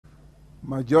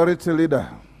Majority Leader.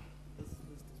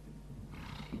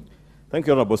 Thank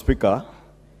you, Honorable Speaker.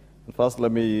 First,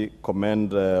 let me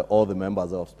commend all the members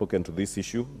who have spoken to this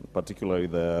issue, particularly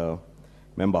the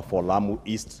member for Lamu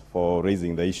East for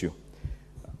raising the issue.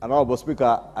 Honorable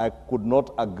Speaker, I could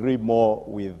not agree more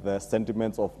with the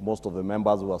sentiments of most of the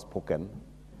members who have spoken,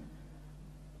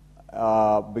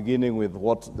 beginning with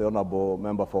what the Honorable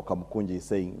Member for Kamkunji is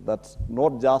saying, that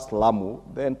not just Lamu,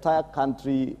 the entire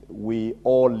country, we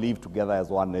all live together as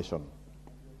one nation.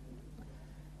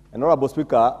 And Honorable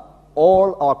Speaker,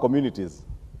 all our communities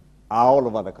are all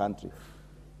over the country.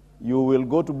 You will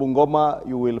go to Bungoma,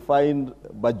 you will find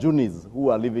Bajunis who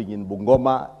are living in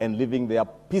Bungoma and living there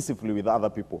peacefully with other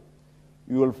people.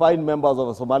 You will find members of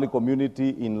the Somali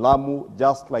community in Lamu,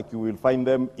 just like you will find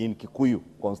them in Kikuyu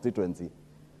constituency.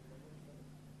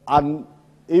 And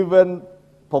even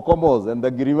Pokomos and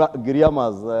the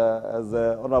Giriamas, as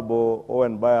Honorable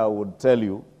Owen Bayer would tell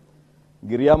you,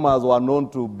 Giriamas were known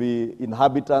to be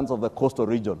inhabitants of the coastal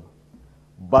region.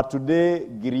 But today,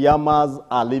 Giriamas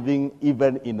are living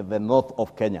even in the north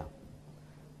of Kenya.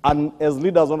 And as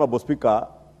leaders, Honorable Speaker,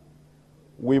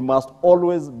 we must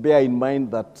always bear in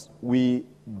mind that we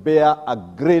bear a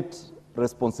great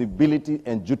responsibility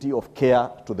and duty of care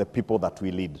to the people that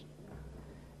we lead.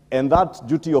 And that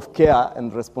duty of care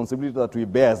and responsibility that we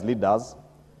bear as leaders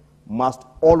must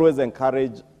always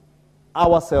encourage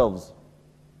ourselves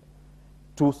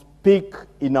to speak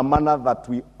in a manner that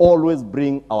we always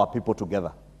bring our people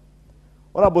together.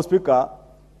 Honorable Speaker,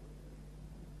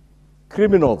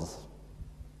 criminals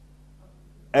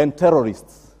and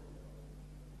terrorists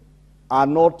are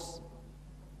not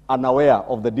unaware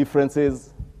of the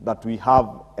differences that we have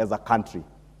as a country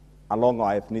along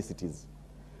our ethnicities.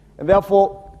 And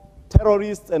therefore,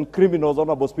 terrorists and criminals,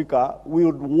 Honorable Speaker, we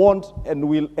would want and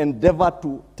will endeavor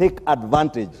to take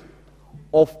advantage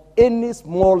of any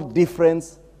small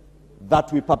difference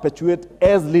that we perpetuate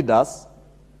as leaders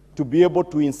to be able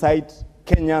to incite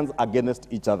Kenyans against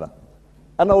each other.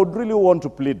 And I would really want to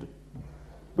plead,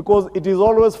 because it is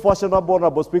always fashionable,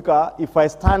 Honorable Speaker, if I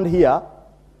stand here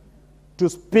to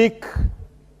speak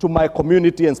to my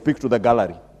community and speak to the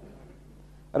gallery.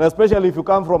 And especially if you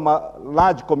come from a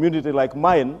large community like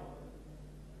mine,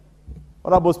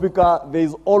 Honorable Speaker, there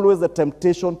is always a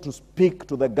temptation to speak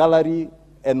to the gallery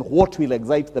and what will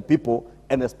excite the people,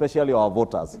 and especially our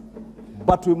voters.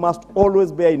 But we must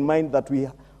always bear in mind that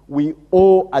we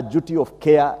owe a duty of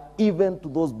care even to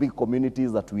those big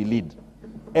communities that we lead.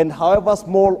 And however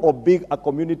small or big a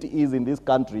community is in this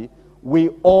country, we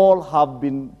all have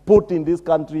been put in this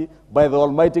country by the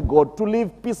Almighty God to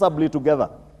live peaceably together.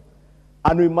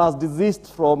 And we must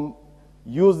desist from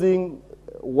using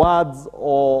words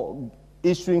or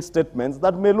issuing statements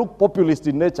that may look populist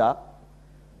in nature,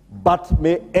 but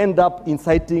may end up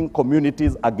inciting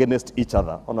communities against each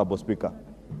other, Honorable Speaker.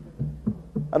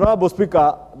 And Honorable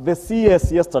Speaker, the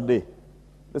CS yesterday,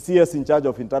 the CS in charge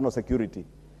of internal security,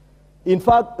 in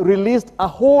fact, released a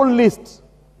whole list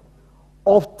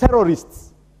of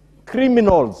terrorists,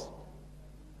 criminals,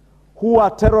 who are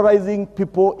terrorizing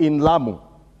people in Lamu.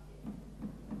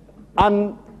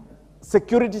 And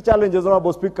security challenges,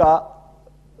 Honorable Speaker,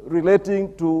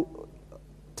 relating to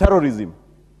terrorism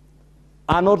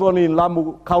are not only in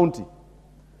Lamu County.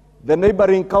 The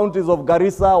neighboring counties of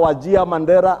Garissa, Wajir,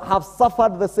 Mandera have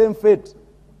suffered the same fate.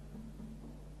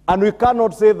 And we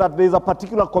cannot say that there is a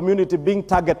particular community being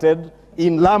targeted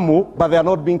in Lamu, but they are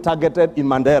not being targeted in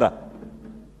Mandera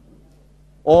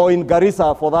or in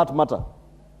Garissa for that matter.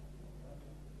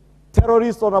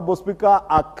 Terrorists, Honorable Speaker,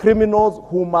 are criminals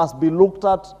who must be looked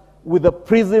at with the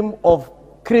prism of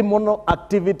criminal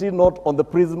activity, not on the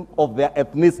prism of their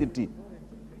ethnicity.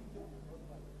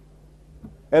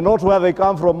 And not where they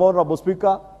come from, Honorable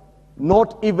Speaker,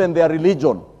 not even their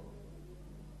religion.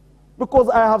 Because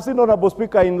I have seen, Honorable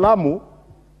Speaker, in Lamu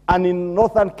and in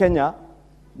northern Kenya,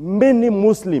 many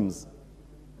Muslims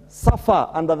suffer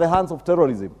under the hands of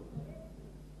terrorism.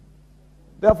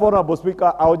 Therefore, Honorable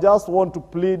Speaker, I just want to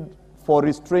plead for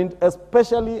restraint,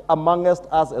 especially amongst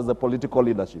us as a political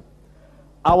leadership.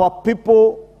 Our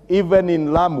people, even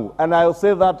in Lamu, and I'll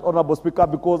say that, Honorable Speaker,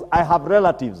 because I have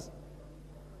relatives.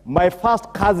 My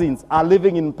first cousins are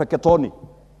living in Peketoni.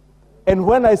 And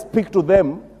when I speak to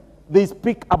them, they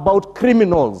speak about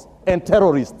criminals and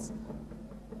terrorists,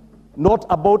 not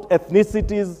about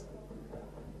ethnicities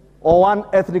or one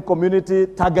ethnic community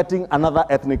targeting another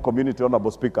ethnic community,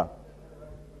 Honorable Speaker.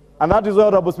 And that is why,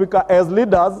 Honorable Speaker, as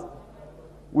leaders,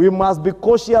 we must be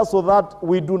cautious so that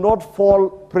we do not fall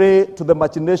prey to the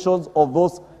machinations of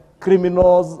those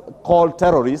criminals called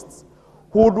terrorists,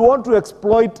 who would want to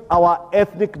exploit our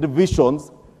ethnic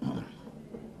divisions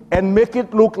and make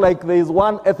it look like there is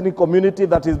one ethnic community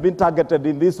that is being targeted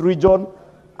in this region,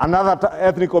 another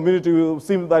ethnic community will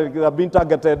seem like they are being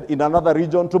targeted in another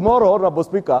region. Tomorrow, Honorable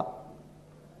Speaker,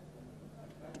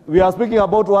 we are speaking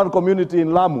about one community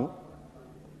in Lamu.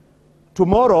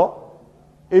 Tomorrow,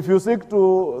 if you speak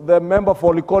to the member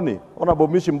for Likoni, Honorable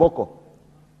Mishimboko,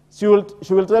 she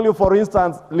will tell you, for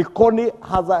instance, Likoni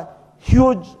has a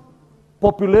huge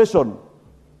population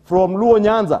from Luo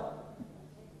Nyanza.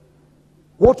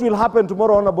 What will happen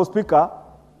tomorrow, Honorable Speaker,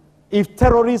 if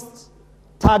terrorists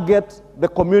target the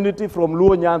community from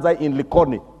Luo Nyanza in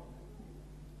Likoni?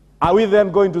 Are we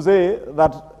then going to say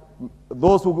that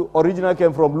those who originally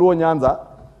came from Luo Nyanza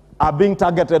are being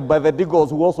targeted by the Digos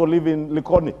who also live in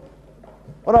Likoni?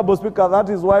 Honorable Speaker, that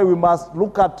is why we must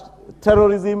look at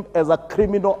terrorism as a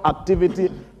criminal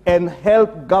activity and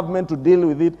help government to deal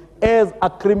with it as a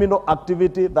criminal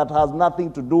activity that has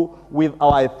nothing to do with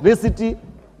our ethnicity,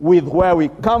 with where we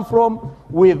come from,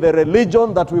 with the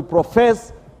religion that we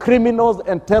profess. Criminals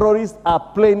and terrorists are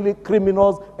plainly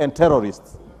criminals and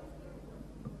terrorists.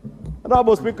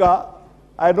 Honorable Speaker,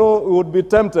 I know we would be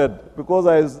tempted, because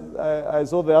I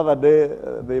saw the other day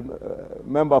the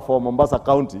member for Mombasa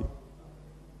County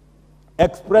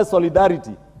express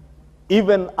solidarity,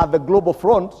 even at the global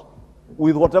front,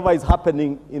 with whatever is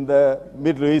happening in the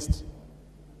Middle East.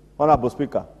 Honorable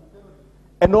Speaker.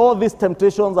 And all these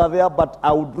temptations are there, but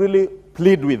I would really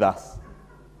plead with us,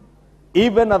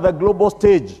 even at the global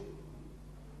stage,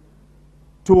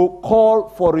 to call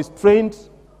for restraint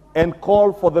and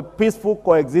call for the peaceful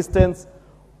coexistence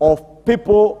of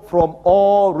people from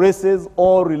all races,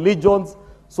 all religions,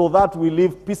 so that we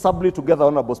live peaceably together,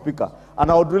 Honorable Speaker.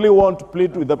 And I would really want to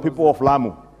plead with the people of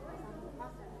Lamu.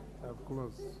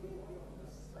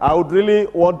 I would really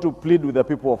want to plead with the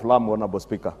people of Lamu, Honorable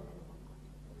Speaker,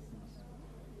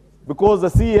 because the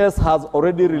CES has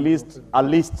already released a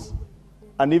list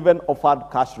and even offered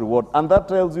cash reward. And that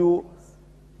tells you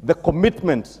the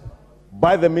commitment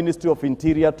by the Ministry of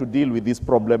Interior to deal with this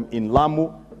problem in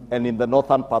Lamu and in the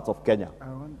northern parts of Kenya.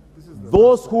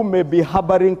 Those who may be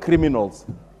harboring criminals,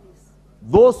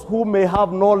 those who may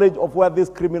have knowledge of where these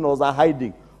criminals are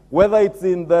hiding, whether it's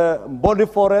in the Mbodi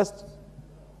forest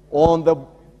or on the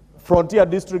frontier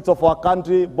districts of our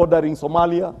country bordering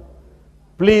Somalia,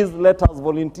 please let us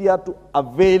volunteer to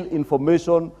avail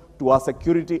information to our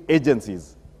security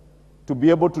agencies to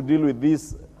be able to deal with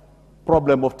this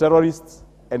problem of terrorists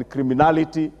and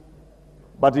criminality.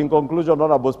 But in conclusion,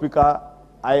 Honorable Speaker,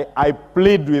 I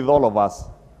plead with all of us,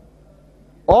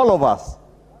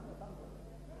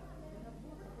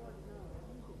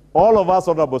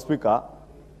 Honorable Speaker,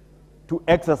 to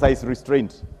exercise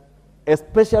restraint,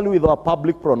 especially with our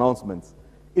public pronouncements.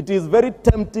 It is very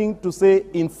tempting to say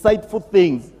insightful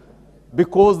things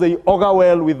because they augur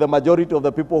well with the majority of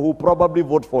the people who probably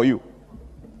vote for you.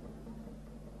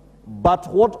 But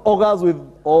what augurs with,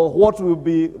 or what will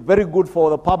be very good for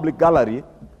the public gallery,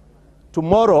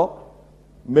 tomorrow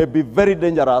may be very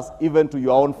dangerous even to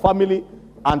your own family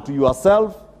and to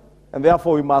yourself, and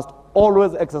therefore we must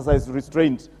always exercise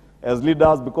restraint as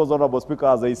leaders, because, Honorable Speaker,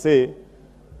 as I say,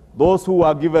 those who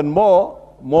are given more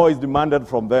is demanded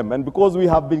from them. And because we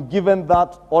have been given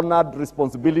that honored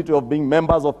responsibility of being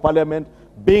members of parliament,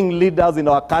 being leaders in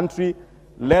our country,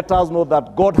 let us know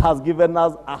that God has given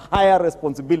us a higher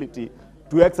responsibility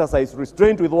to exercise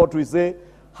restraint with what we say,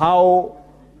 how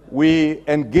we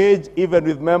engage even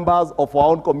with members of our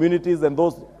own communities and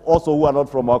those also who are not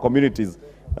from our communities.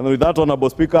 And with that, Honorable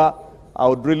Speaker, I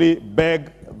would really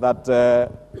beg that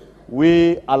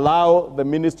we allow the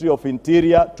Ministry of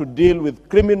Interior to deal with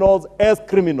criminals as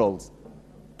criminals,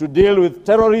 to deal with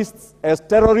terrorists as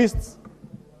terrorists,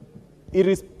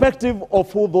 irrespective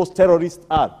of who those terrorists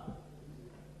are.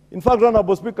 In fact,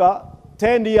 Honorable Speaker,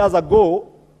 10 years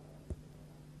ago,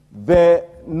 the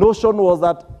notion was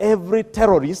that every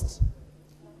terrorist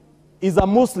is a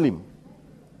Muslim.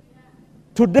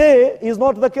 Today is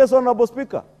not the case, Honorable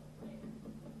Speaker.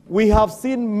 We have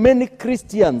seen many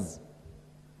Christians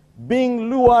being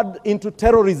lured into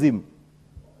terrorism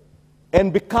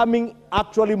and becoming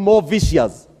actually more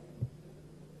vicious.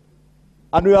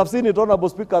 And we have seen it, Honorable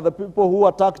Speaker, the people who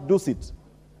attacked Dusit.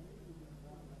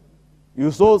 You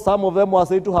saw some of them were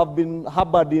said to have been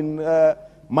harbored in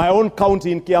my own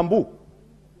county in Kiambu,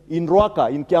 in Ruaka,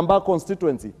 in Kiamba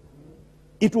constituency.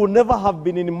 It would never have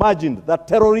been imagined that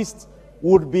terrorists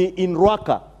would be in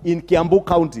Ruaka, in Kiambu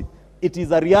County. It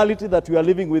is a reality that we are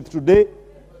living with today,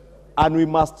 and we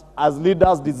must, as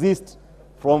leaders, desist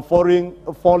from falling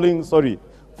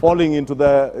into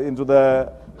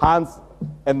the hands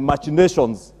and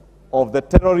machinations of the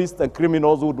terrorists and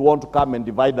criminals who would want to come and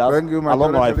divide us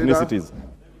along our ethnicities.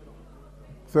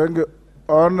 Thank you.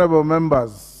 Honorable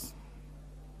members,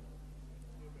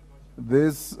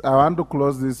 I want to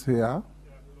close this here,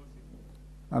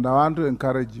 and I want to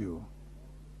encourage you.